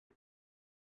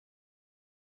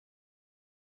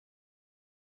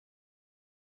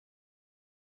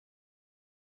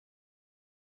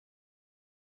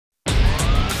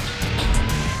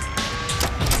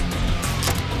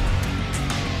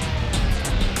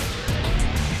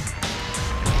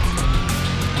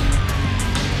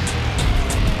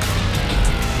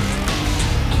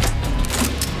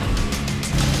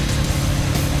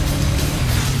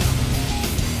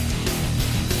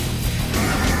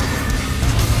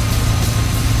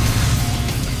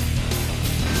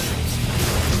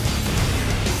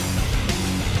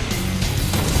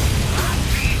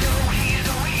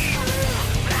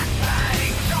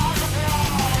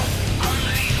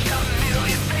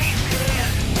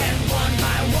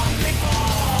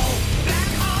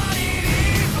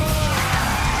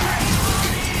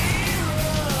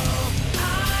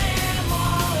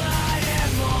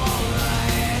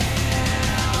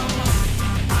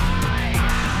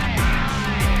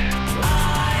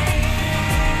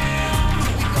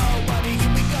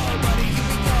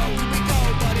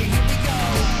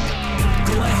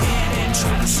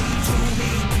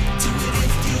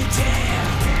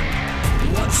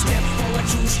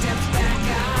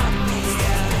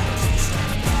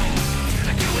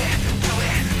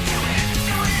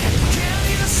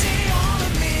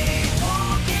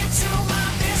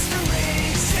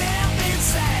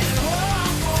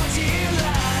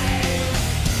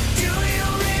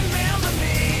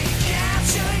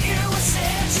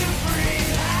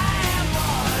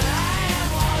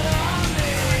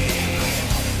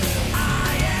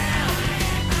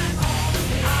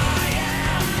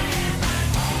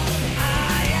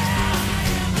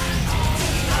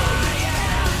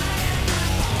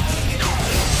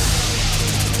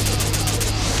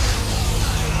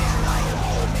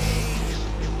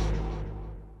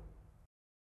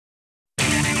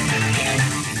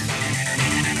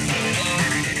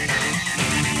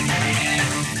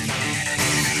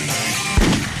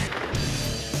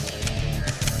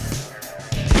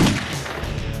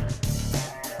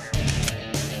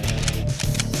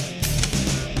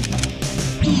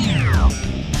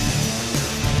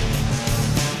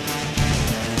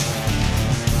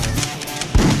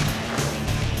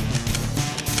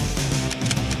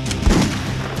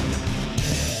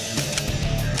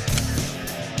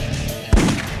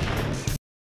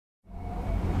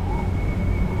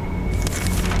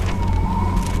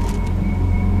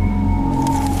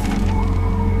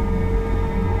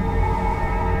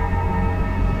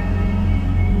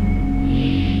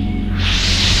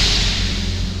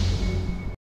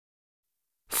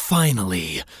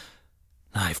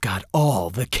I've got all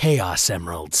the Chaos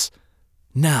Emeralds.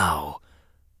 Now,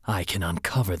 I can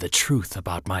uncover the truth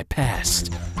about my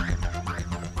past.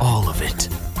 All of it.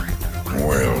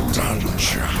 Well done,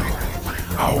 Shadow.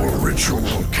 Our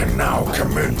ritual can now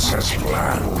commence as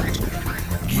planned.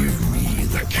 Give me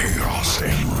the Chaos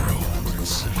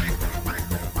Emeralds.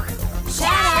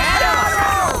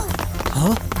 Shadow!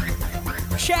 Huh?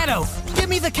 Shadow, give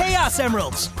me the Chaos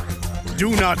Emeralds! Do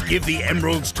not give the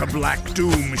emeralds to Black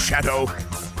Doom, Shadow.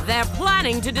 They're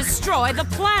planning to destroy the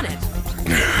planet.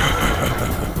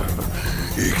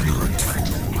 Ignorant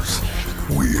fools.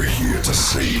 We're here to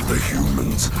save the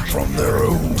humans from their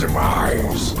own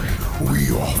demise.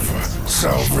 We offer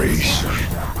salvation.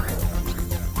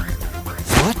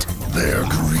 What? Their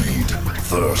greed,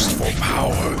 thirst for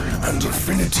power, and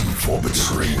affinity for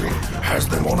betrayal has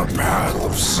them on a path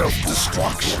of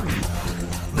self-destruction.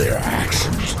 Their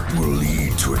actions will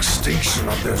lead to extinction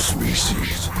of their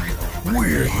species.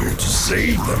 We're here to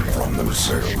save them from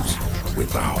themselves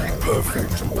with our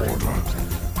perfect order,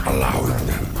 allowing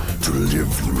them to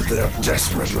live through their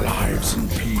desperate lives in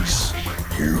peace.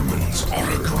 Humans are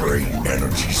a great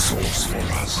energy source for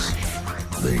us.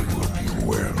 They will be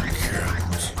well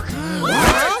kept.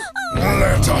 What?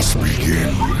 Let us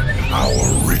begin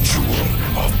our ritual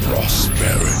of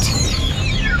prosperity.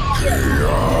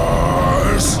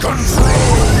 Chaos Control!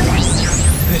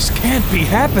 This can't be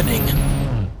happening!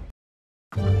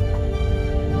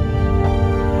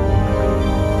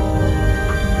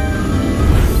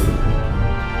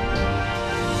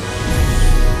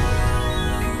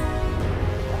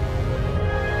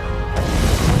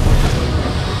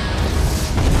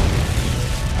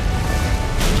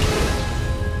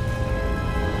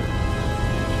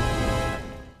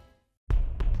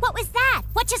 What was that?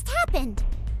 What just happened?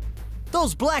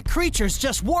 Those black creatures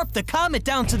just warped the comet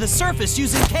down to the surface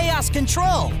using Chaos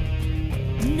Control!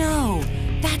 No,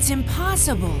 that's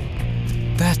impossible.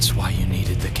 That's why you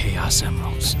needed the Chaos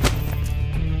Emeralds.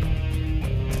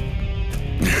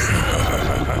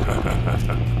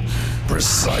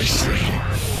 Precisely.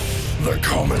 The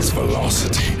comet's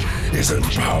velocity isn't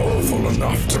powerful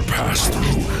enough to pass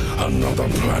through another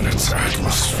planet's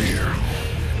atmosphere.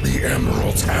 The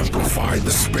Emeralds amplify the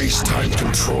space-time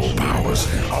control powers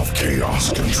of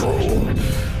Chaos Control.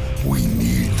 We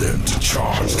need them to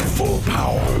charge to full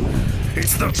power.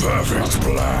 It's the perfect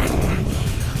plan.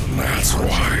 That's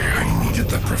why I needed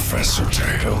the Professor to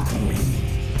help me.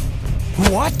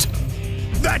 What?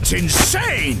 That's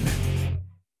insane!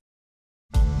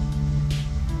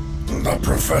 The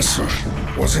Professor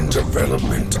was in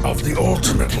development of the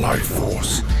ultimate life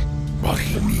force, but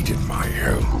he needed my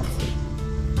help.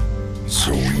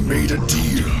 So we made a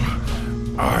deal.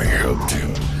 I helped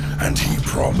him, and he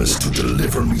promised to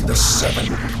deliver me the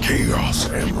 7 Chaos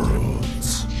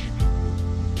Emeralds.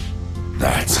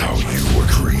 That's how you were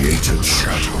created,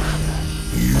 Shadow.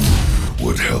 You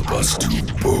would help us do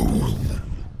both.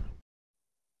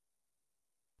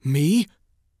 Me?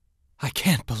 I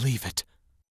can't believe it.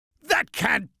 That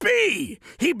can't be!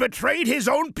 He betrayed his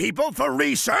own people for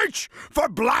research? For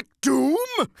Black Doom?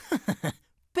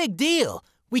 Big deal.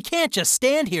 We can't just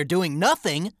stand here doing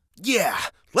nothing. Yeah,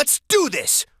 let's do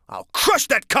this! I'll crush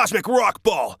that cosmic rock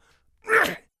ball!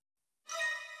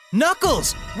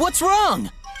 Knuckles, what's wrong?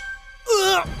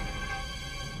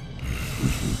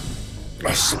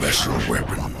 A special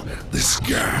weapon. This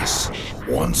gas,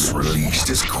 once released,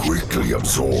 is quickly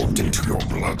absorbed into your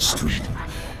bloodstream.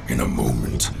 In a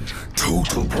moment,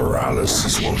 total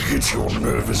paralysis will hit your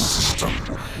nervous system.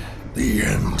 The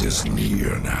end is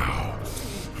near now.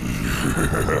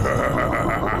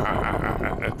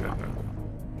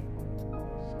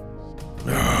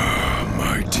 Ah,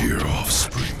 my dear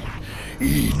offspring,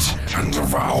 eat and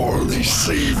devour these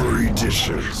savory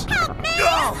dishes.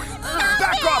 Oh,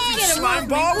 back off, you slime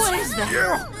balls! What is that?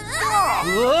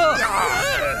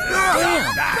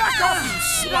 Back off, you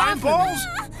slime balls!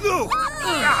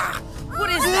 What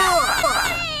is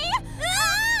that?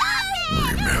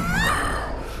 Remember,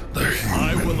 the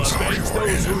humans are your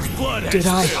enemy. Did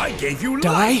I gave you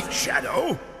die? life,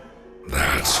 Shadow!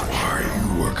 That's why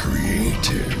you were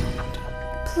created.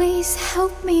 Please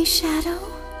help me, Shadow.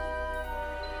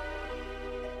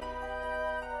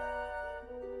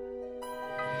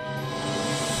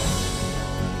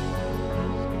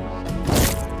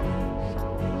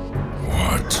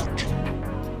 What?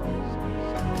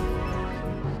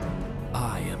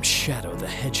 I am Shadow the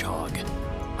Hedgehog.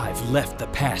 I've left the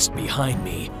past behind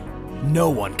me. No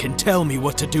one can tell me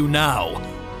what to do now.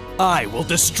 I will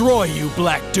destroy you,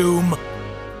 Black Doom!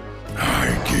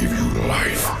 I gave you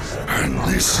life, and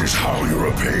this is how you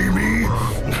repay me?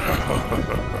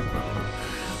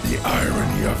 The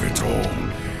irony of it all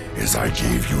is I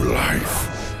gave you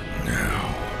life.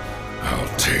 Now,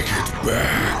 I'll take it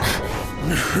back.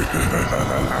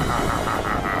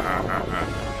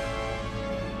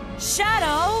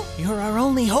 Shadow! You're our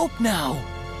only hope now.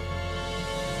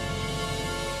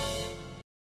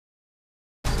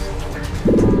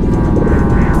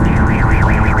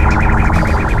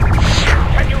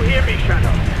 Can you hear me,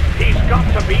 Shadow? He's got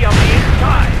to be on the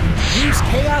inside. Use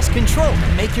chaos control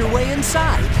to make your way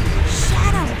inside.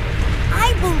 Shadow,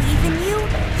 I believe in you.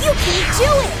 You can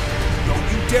do it. Don't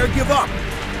you dare give up!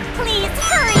 Please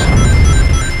hurry.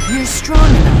 You're strong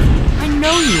enough. I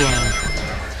know you are.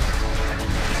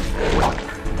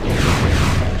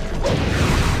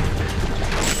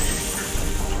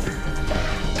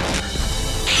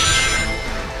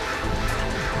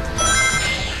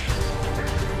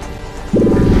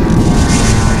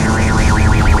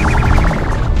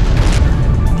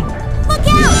 Look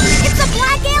out! It's a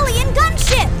black alien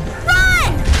gunship.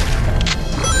 Run!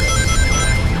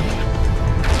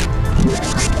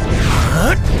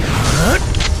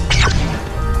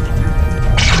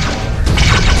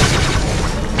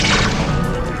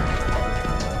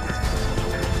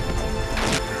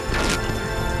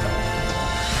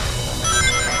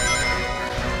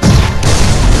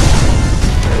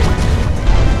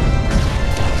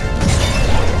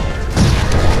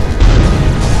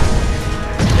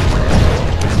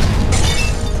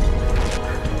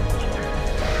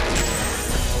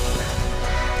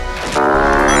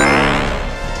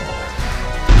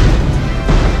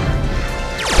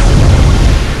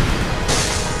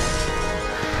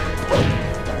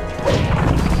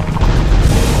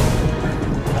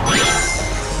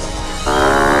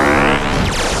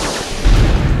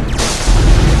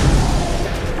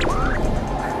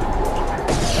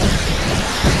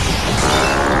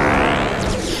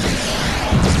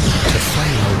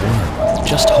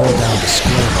 Just hold down the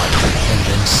square button and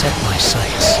then set my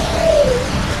sights.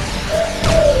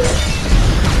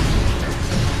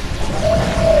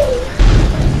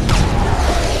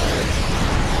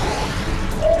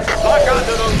 Lock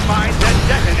onto those mines and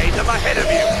detonate them ahead of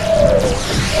you.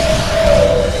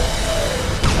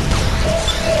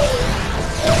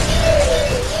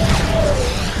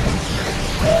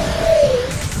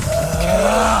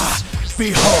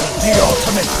 Behold the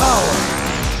ultimate power!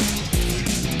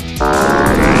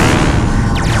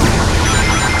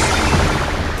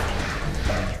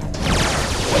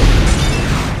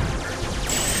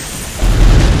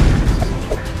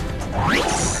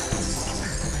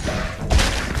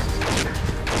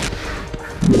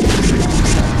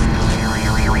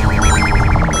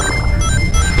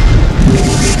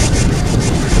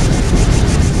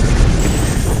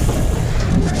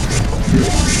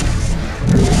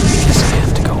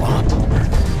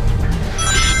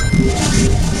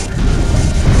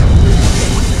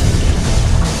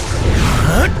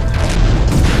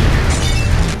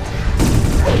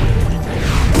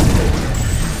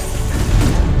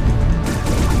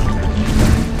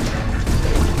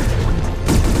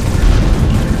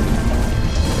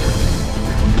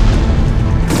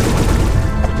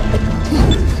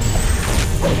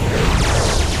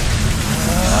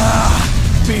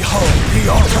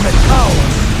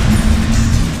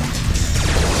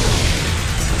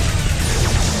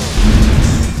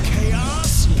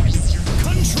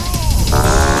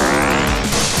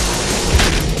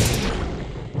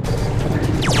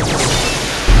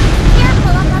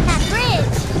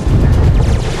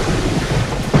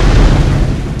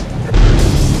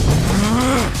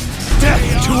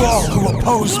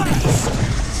 Oppose me.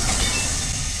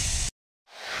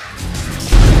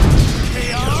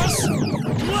 Chaos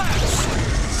Blast!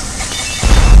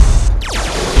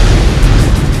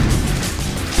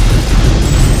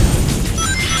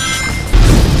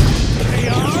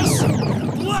 Chaos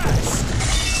Blast!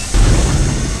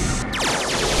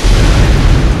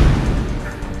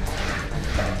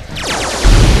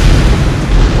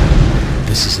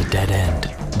 This is a dead end.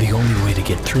 The only way to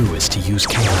get through is to use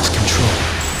chaos control.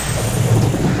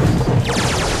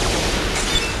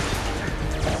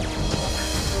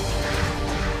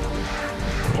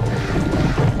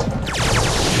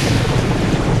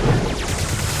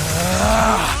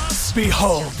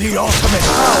 Behold the ultimate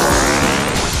power!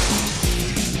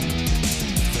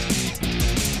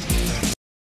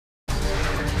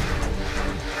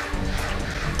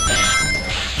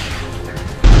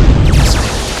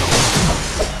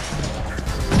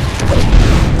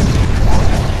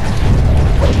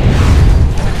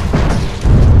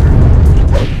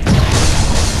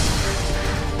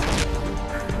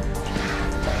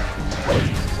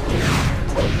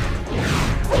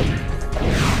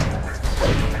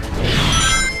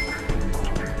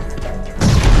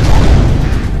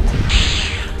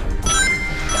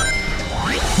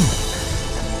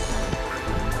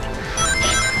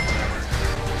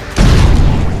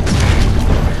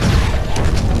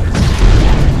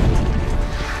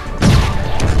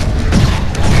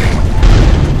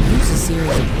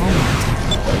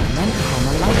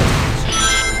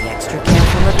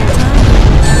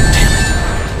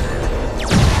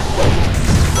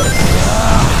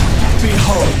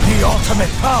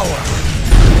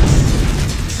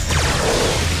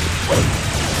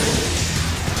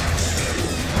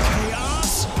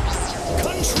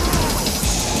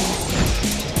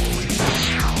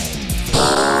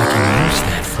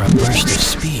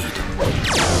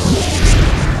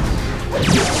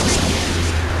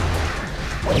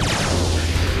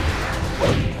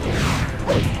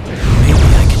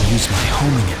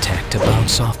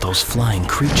 off those flying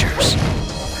creatures.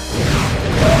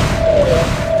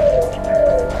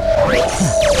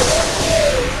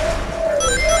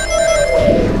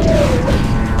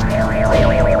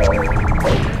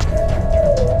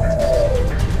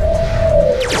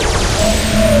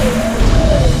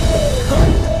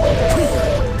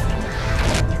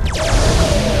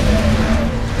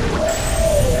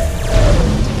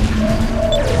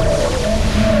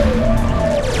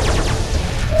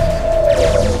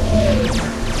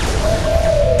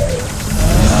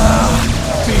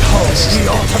 The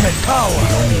ultimate power!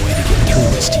 The only way to get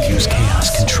through is to use chaos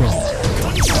control.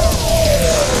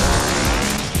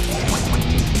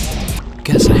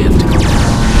 Guess I have to go now.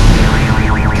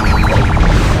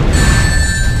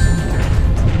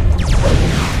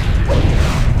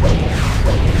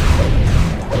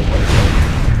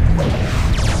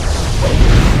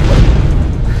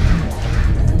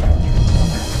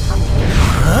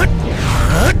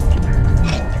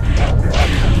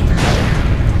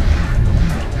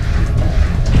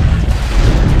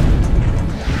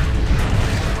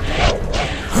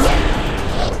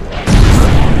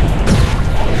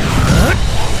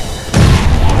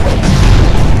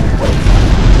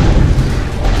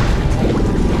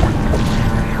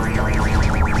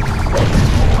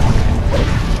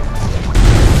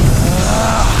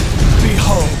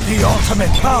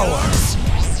 Powers!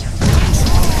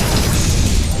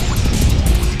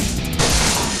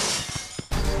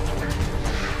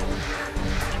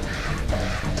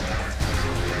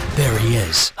 There he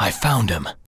is. I found him.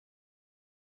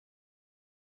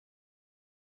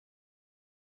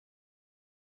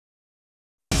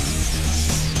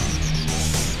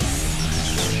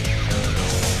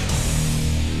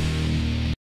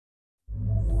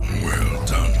 Well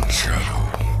done, Shadow.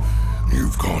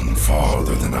 You've gone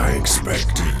farther than I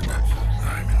expected.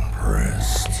 I'm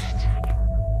impressed.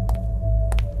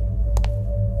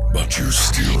 But you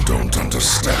still don't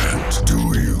understand,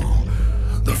 do you?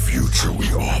 The future we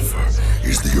offer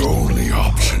is the only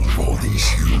option for these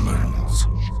humans.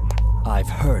 I've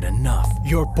heard enough.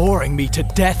 You're boring me to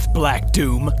death, Black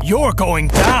Doom. You're going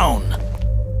down!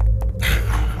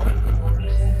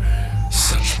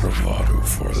 Such bravado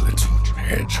for a little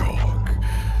hedgehog.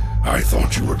 I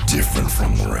thought you were different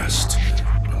from the rest,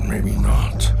 but maybe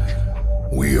not.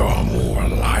 We are more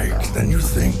alike than you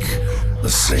think. The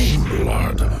same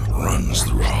blood runs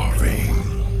through our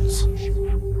veins.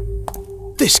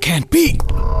 This can't be!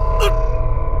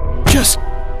 Just...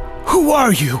 who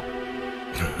are you?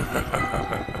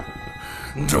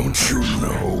 Don't you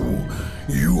know?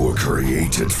 You were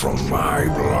created from my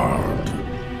blood.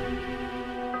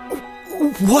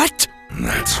 What?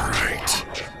 That's right.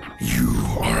 You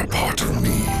are a part of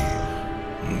me.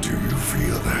 Do you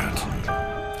feel that?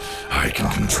 I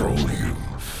can control you.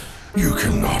 You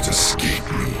cannot escape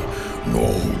me,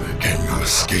 nor can you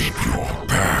escape your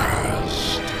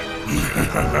past.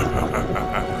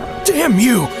 Damn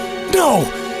you! No!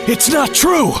 It's not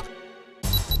true!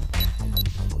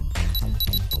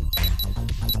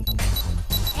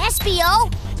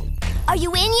 SBO? Are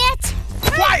you in yet?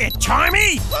 Quiet,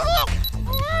 Charmy!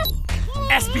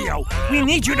 SBO, we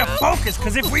need you to focus,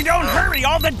 because if we don't hurry,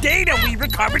 all the data we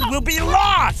recovered will be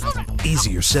lost!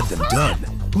 Easier said than done.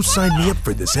 Who signed me up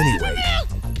for this anyway?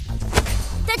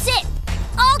 That's it!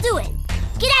 I'll do it!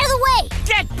 Get out of the way!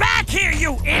 Get back here,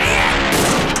 you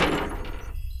idiot!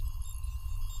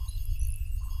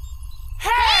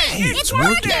 Hey, it's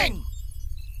working!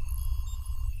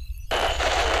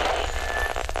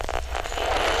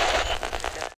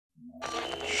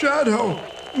 Shadow,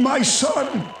 my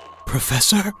son!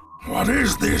 Professor? What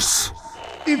is this?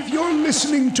 If you're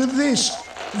listening to this,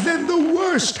 then the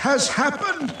worst has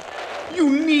happened. You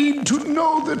need to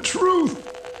know the truth.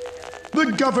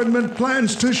 The government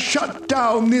plans to shut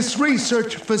down this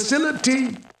research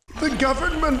facility. The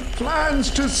government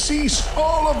plans to cease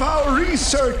all of our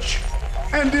research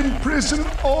and imprison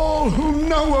all who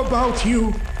know about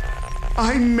you.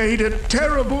 I made a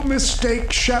terrible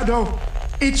mistake, Shadow.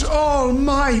 It's all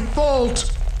my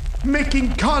fault.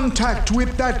 Making contact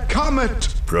with that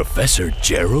comet. Professor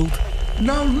Gerald?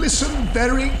 Now listen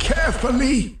very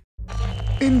carefully.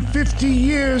 In 50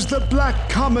 years, the Black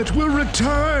Comet will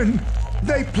return.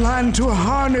 They plan to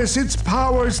harness its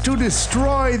powers to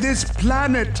destroy this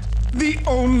planet. The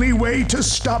only way to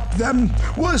stop them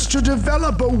was to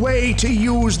develop a way to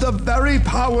use the very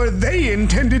power they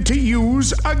intended to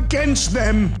use against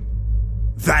them.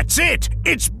 That's it!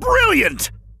 It's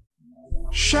brilliant!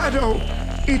 Shadow,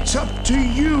 it's up to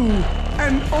you,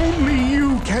 and only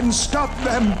you can stop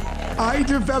them. I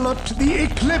developed the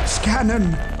Eclipse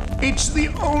Cannon. It's the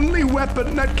only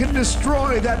weapon that can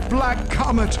destroy that Black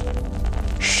Comet.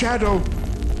 Shadow,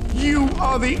 You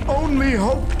are the only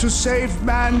hope to save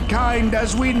mankind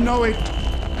as we know it.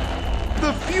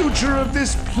 The future of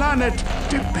this planet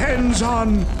depends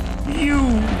on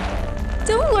you.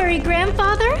 Don't worry,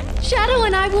 Grandfather. Shadow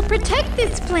and I will protect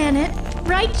this planet.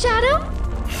 Right, Shadow?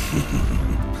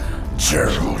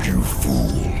 Gerald, you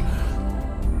fool.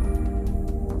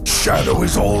 Shadow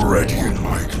is already in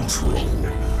my control.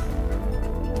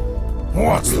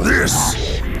 What's this?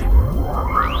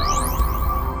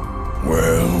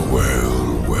 Well.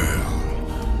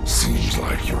 Seems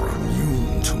like you're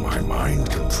immune to my mind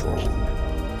control.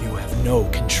 You have no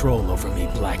control over me,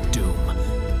 Black Doom.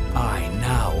 I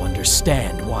now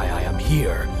understand why I am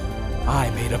here. I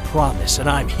made a promise and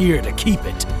I'm here to keep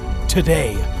it.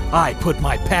 Today, I put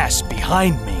my past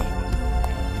behind me.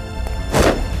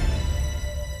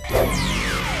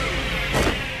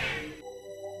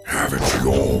 Have it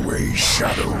your way,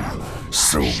 Shadow.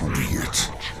 So be it.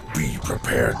 Be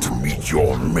prepared to meet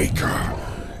your maker.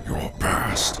 Your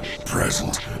past,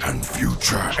 present, and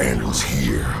future ends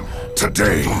here.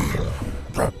 Today,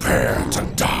 prepare to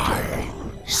die.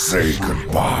 Say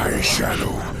goodbye,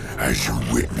 Shadow, as you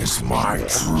witness my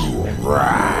true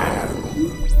wrath.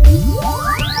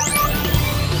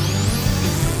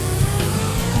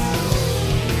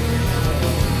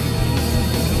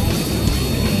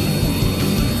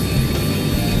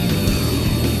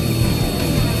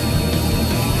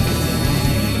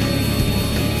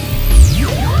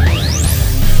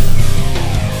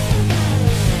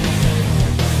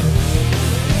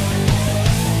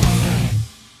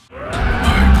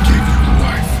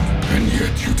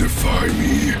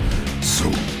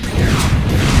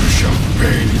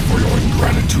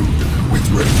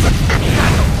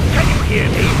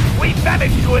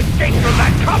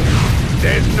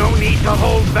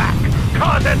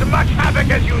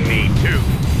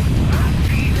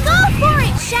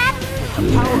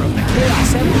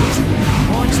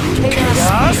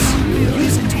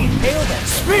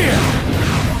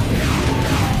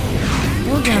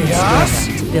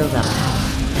 Build up,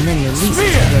 and then release it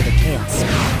to go to chaos.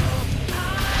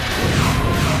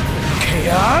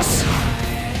 Chaos?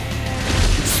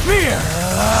 Spear!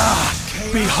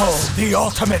 Behold the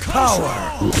ultimate power!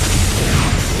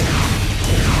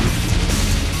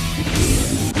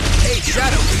 Hey,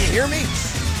 Shadow, can you hear me?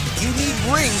 You need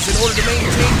rings in order to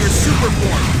maintain your super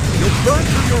form. You'll burn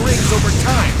through your rings over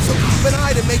time, so keep an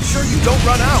eye to make sure you don't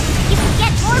run out. You can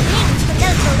get more rings from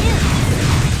those balloons.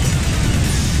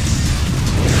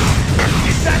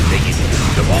 Is that thing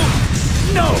invincible?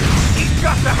 No! He's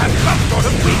got to have some sort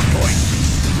of weak point!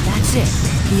 That's it.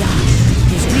 The eye.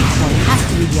 His weak point has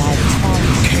to be the eye that's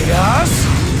falling. Chaos?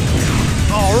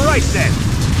 Alright then.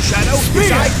 Shadow, his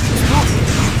eye keeps moving.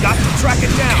 You've got to track it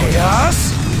down.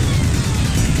 Chaos?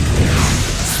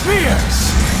 Spears!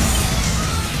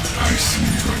 I seem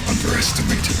to have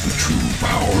underestimated the true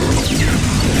power of the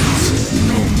emeralds.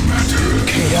 No matter.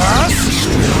 Chaos?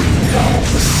 Destroy all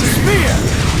the same. Spear!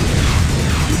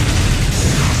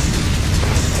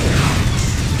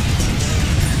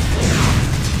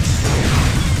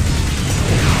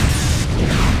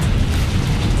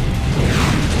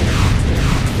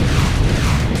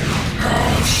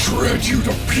 I'll shred you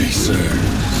to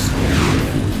pieces.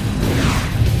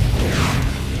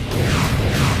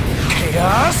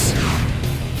 Chaos?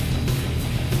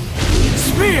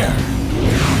 Spear!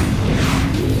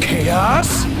 Chaos?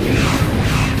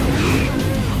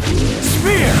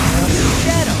 Spear!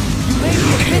 Shadow, you may be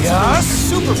invincible Chaos? with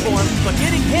your super form, but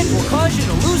getting hit will cause you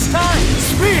to lose time.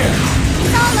 Spear!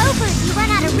 It's all over if you run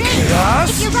out of rings. Chaos?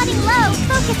 If you're running low,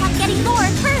 focus on getting more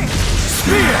first.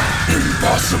 Spear!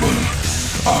 Impossible.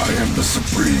 I am the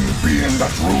supreme being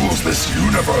that rules this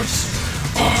universe.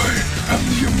 I am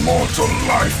the immortal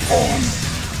life form.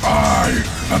 I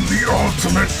am the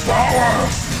ultimate power.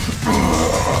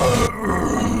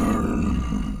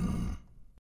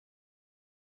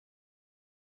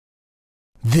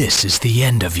 This is the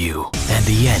end of you, and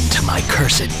the end to my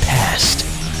cursed past.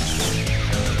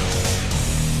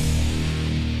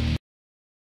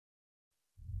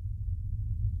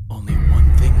 Only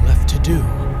one thing left to do.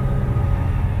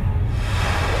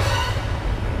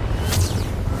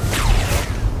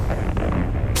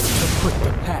 To put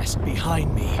the past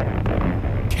behind me.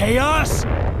 Chaos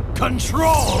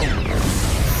Control!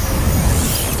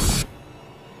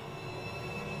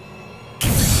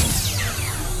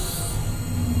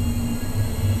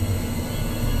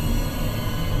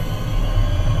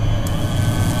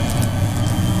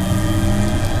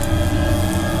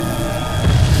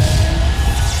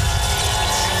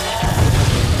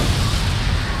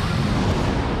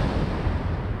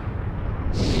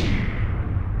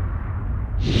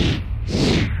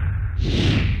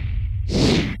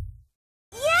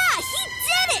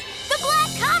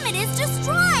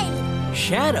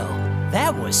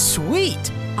 was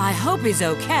sweet. I hope he's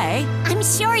okay. I'm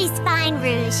sure he's fine,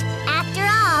 Rouge. After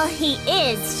all, he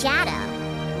is Shadow.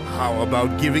 How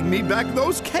about giving me back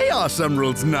those Chaos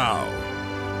Emeralds now?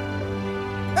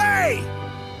 Hey!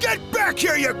 Get back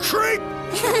here, you creep!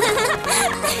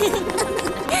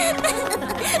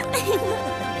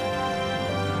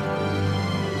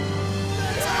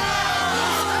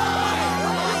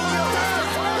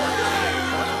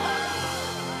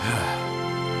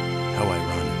 How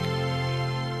ironic.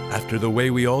 After the way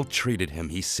we all treated him,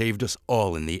 he saved us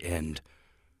all in the end.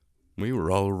 We were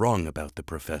all wrong about the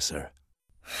Professor.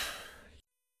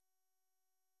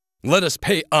 Let us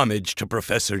pay homage to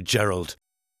Professor Gerald.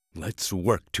 Let's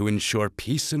work to ensure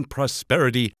peace and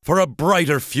prosperity for a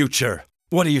brighter future.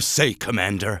 What do you say,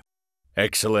 Commander?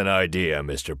 Excellent idea,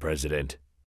 Mr. President.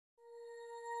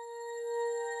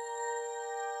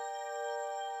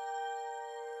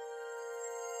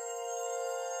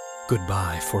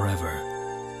 Goodbye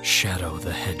forever, Shadow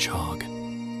the Hedgehog.